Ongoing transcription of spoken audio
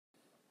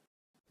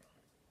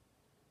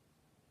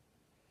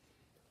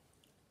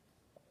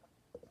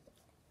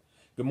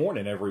Good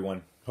morning,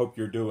 everyone. Hope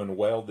you're doing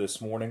well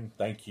this morning.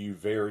 Thank you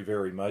very,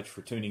 very much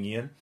for tuning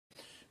in,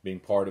 being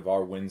part of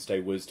our Wednesday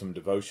Wisdom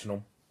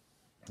Devotional.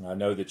 I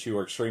know that you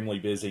are extremely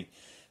busy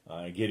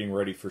getting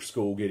ready for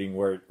school, getting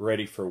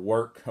ready for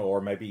work, or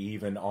maybe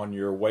even on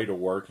your way to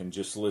work and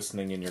just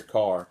listening in your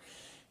car.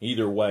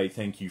 Either way,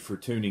 thank you for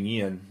tuning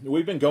in.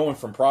 We've been going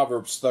from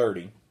Proverbs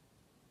 30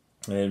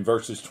 and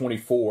verses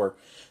 24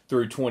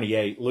 through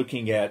 28,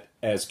 looking at,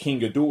 as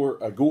King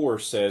Agur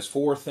says,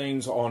 4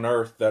 things on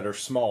earth that are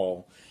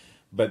small,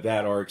 but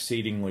that are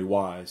exceedingly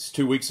wise.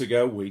 2 weeks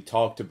ago, we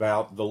talked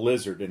about the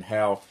lizard and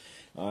how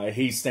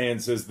he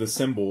stands as the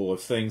symbol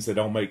of things that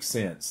don't make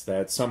sense,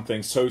 that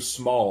something so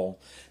small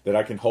that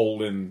I can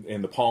hold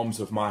in the palms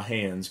of my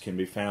hands can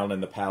be found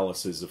in the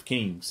palaces of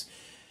kings.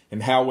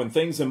 And how when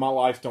things in my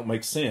life don't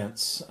make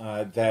sense,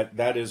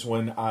 that is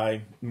when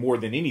I, more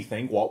than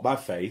anything, walk by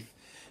faith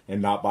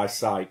and not by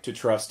sight, to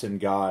trust in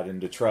God and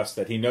to trust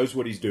that He knows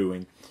what He's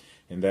doing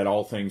and that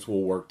all things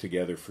will work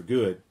together for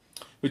good.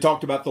 We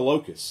talked about the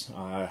locusts,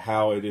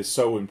 how it is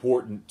so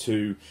important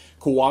to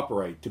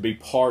cooperate, to be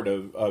part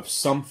of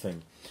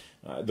something.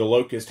 The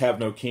locusts have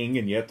no king,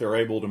 and yet they're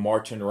able to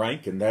march in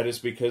rank, and that is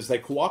because they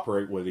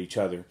cooperate with each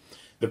other.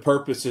 The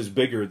purpose is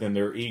bigger than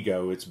their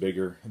ego. It's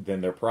bigger than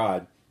their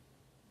pride.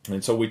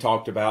 And so we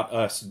talked about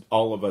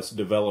all of us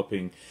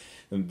developing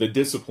the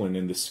discipline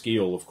and the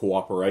skill of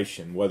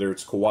cooperation, whether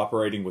it's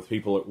cooperating with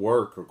people at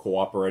work or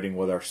cooperating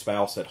with our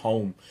spouse at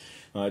home,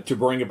 to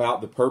bring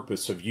about the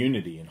purpose of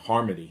unity and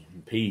harmony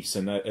and peace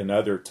and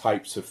other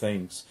types of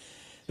things.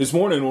 This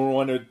morning we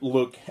want to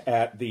look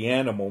at the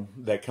animal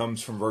that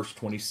comes from verse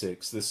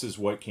 26. This is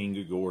what King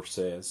Agur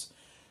says.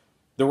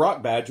 The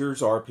rock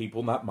badgers are a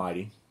people not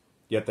mighty,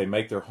 yet they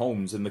make their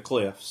homes in the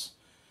cliffs.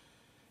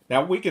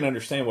 Now we can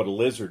understand what a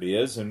lizard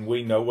is, and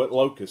we know what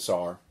locusts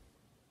are.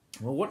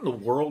 Well, what in the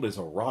world is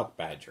a rock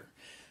badger?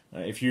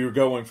 If you're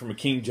going from a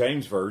King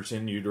James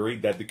version, you'd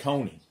read that the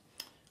coney.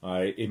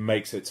 It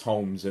makes its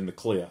homes in the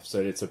cliffs,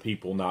 that it's a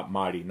people not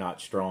mighty, not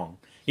strong.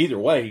 Either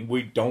way,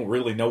 we don't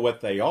really know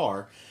what they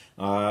are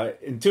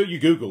until you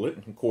Google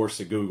it. Of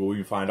course, at Google,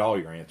 you can find all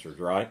your answers,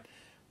 right?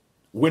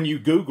 When you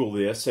Google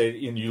this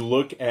and you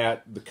look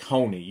at the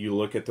coney, you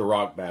look at the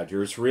rock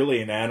badger, it's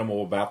really an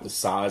animal about the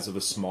size of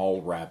a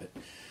small rabbit.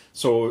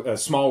 So a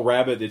small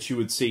rabbit that you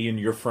would see in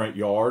your front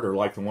yard, or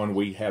like the one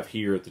we have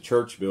here at the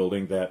church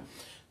building that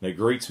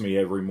greets me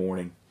every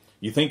morning.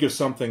 You think of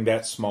something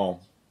that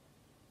small,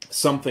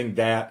 something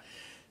that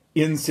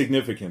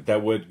insignificant,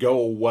 that would go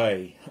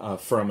away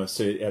from us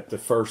at the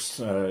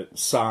first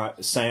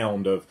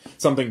sound of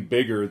something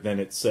bigger than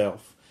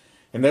itself.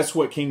 And that's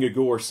what King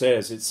Agur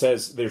says. It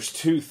says there's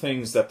 2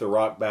 things that the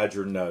rock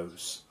badger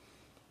knows.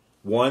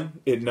 One,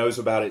 it knows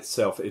about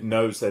itself. It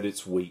knows that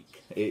it's weak.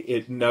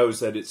 It knows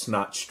that it's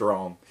not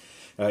strong.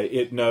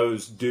 It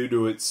knows, due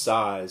to its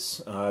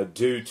size,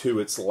 due to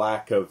its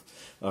lack of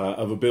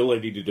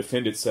ability to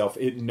defend itself,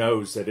 it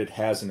knows that it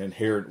has an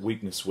inherent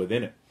weakness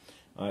within it.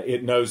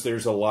 It knows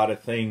there's a lot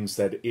of things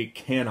that it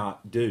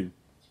cannot do.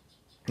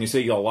 You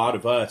see, a lot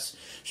of us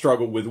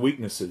struggle with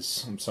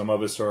weaknesses. Some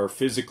of us are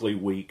physically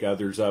weak,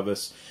 others of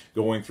us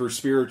going through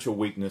spiritual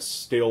weakness,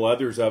 still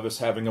others of us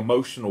having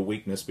emotional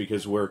weakness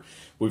because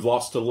we've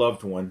lost a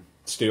loved one,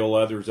 still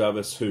others of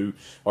us who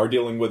are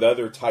dealing with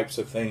other types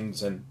of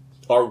things, and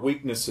our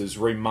weaknesses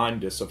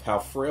remind us of how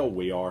frail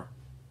we are.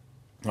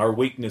 Our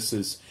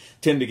weaknesses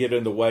tend to get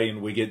in the way, and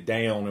we get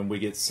down and we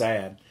get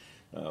sad.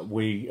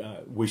 We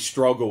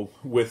struggle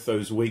with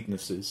those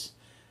weaknesses.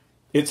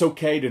 It's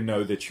okay to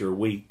know that you're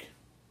weak,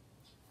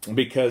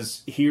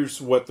 because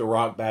here's what the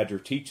rock badger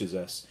teaches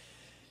us.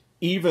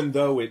 Even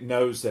though it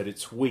knows that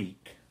it's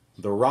weak,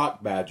 the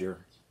rock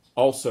badger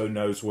also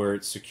knows where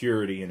its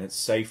security and its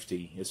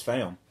safety is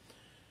found.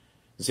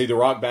 You see, the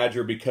rock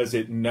badger, because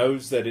it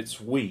knows that it's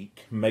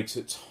weak, makes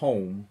its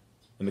home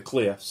in the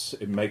cliffs.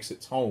 It makes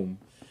its home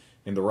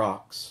in the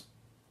rocks.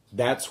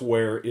 That's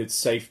where its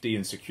safety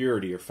and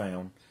security are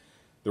found.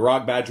 The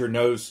rock badger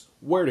knows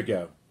where to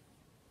go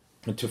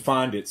to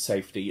find its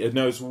safety. It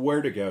knows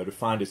where to go to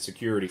find its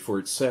security for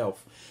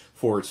itself,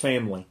 for its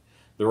family.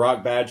 The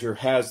rock badger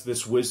has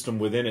this wisdom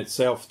within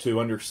itself to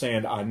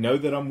understand, I know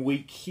that I'm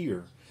weak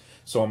here,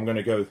 so I'm going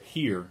to go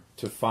here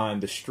to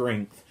find the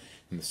strength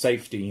and the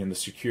safety and the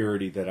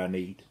security that I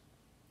need.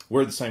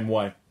 We're the same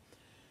way.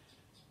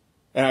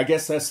 And I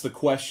guess that's the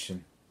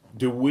question.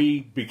 Do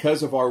we,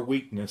 because of our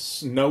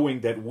weakness,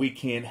 knowing that we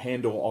can't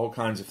handle all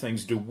kinds of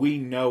things, do we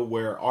know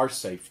where our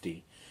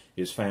safety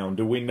is found?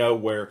 Do we know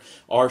where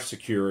our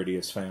security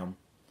is found?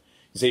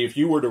 You see, if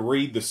you were to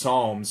read the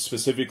Psalms,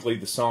 specifically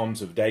the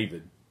Psalms of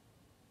David,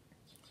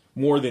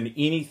 more than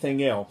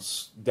anything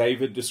else,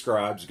 David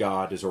describes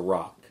God as a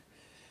rock.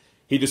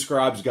 He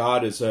describes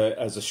God as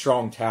a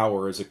strong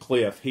tower, as a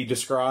cliff. He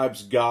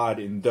describes God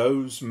in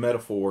those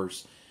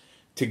metaphors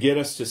to get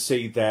us to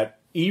see that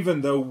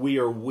even though we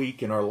are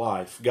weak in our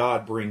life,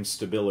 God brings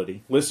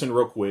stability. Listen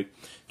real quick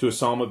to a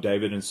Psalm of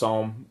David in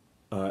Psalm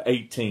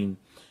 18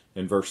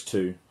 and verse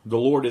 2. The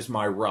Lord is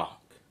my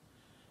rock,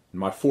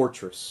 my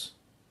fortress,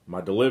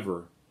 my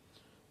deliverer,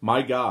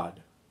 my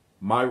God,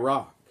 my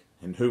rock,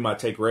 in whom I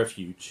take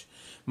refuge,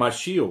 my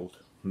shield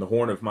and the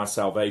horn of my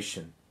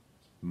salvation,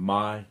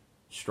 my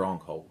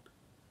stronghold.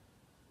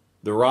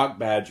 The rock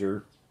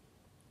badger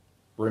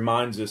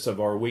reminds us of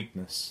our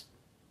weakness,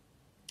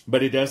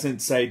 but it doesn't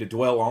say to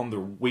dwell on the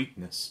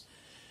weakness.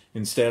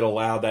 Instead,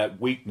 allow that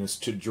weakness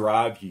to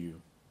drive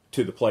you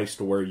to the place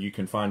to where you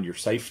can find your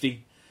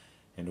safety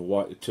and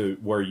to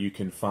where you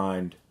can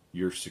find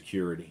your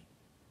security.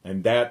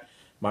 And that,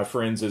 my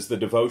friends, is the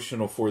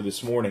devotional for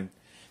this morning.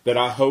 That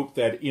I hope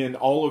that in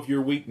all of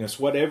your weakness,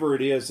 whatever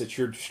it is that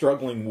you're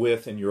struggling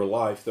with in your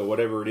life, that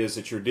whatever it is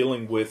that you're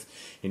dealing with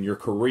in your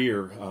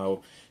career,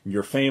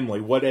 your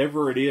family,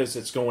 whatever it is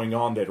that's going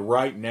on that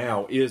right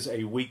now is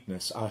a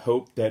weakness, I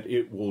hope that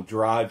it will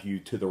drive you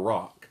to the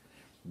rock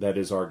that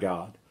is our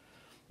God.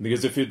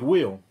 Because if it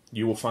will,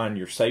 you will find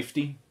your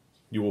safety,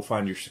 you will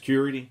find your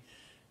security,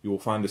 you will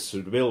find the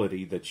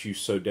stability that you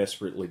so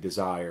desperately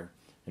desire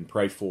and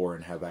pray for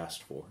and have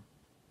asked for.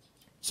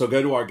 So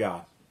go to our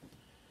God.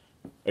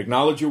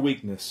 Acknowledge your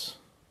weakness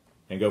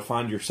and go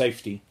find your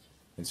safety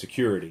and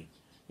security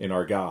in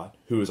our God,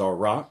 who is our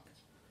rock,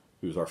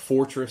 who is our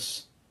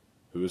fortress,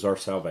 who is our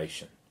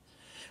salvation.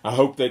 I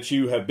hope that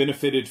you have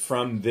benefited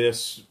from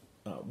this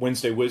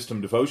Wednesday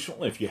Wisdom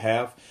devotional. If you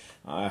have,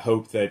 I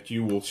hope that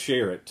you will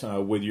share it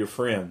with your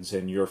friends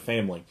and your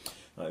family,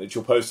 that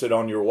you'll post it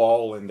on your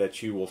wall and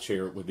that you will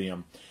share it with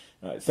them.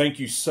 Thank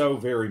you so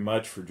very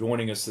much for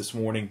joining us this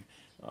morning.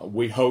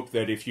 We hope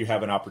that if you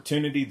have an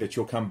opportunity that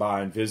you'll come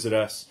by and visit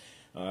us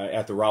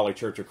at the Raleigh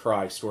Church of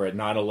Christ. We're at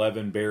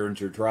 911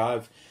 Behringer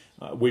Drive.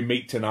 We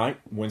meet tonight,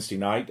 Wednesday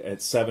night,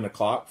 at 7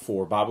 o'clock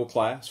for Bible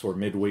class or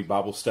midweek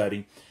Bible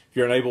study. If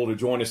you're unable to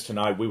join us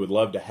tonight, we would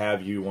love to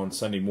have you on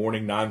Sunday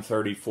morning,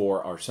 9:30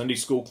 for our Sunday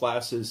school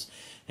classes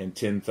and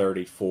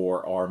 10:30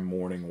 for our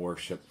morning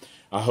worship.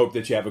 I hope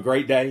that you have a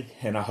great day,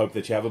 and I hope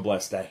that you have a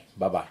blessed day.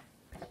 Bye-bye.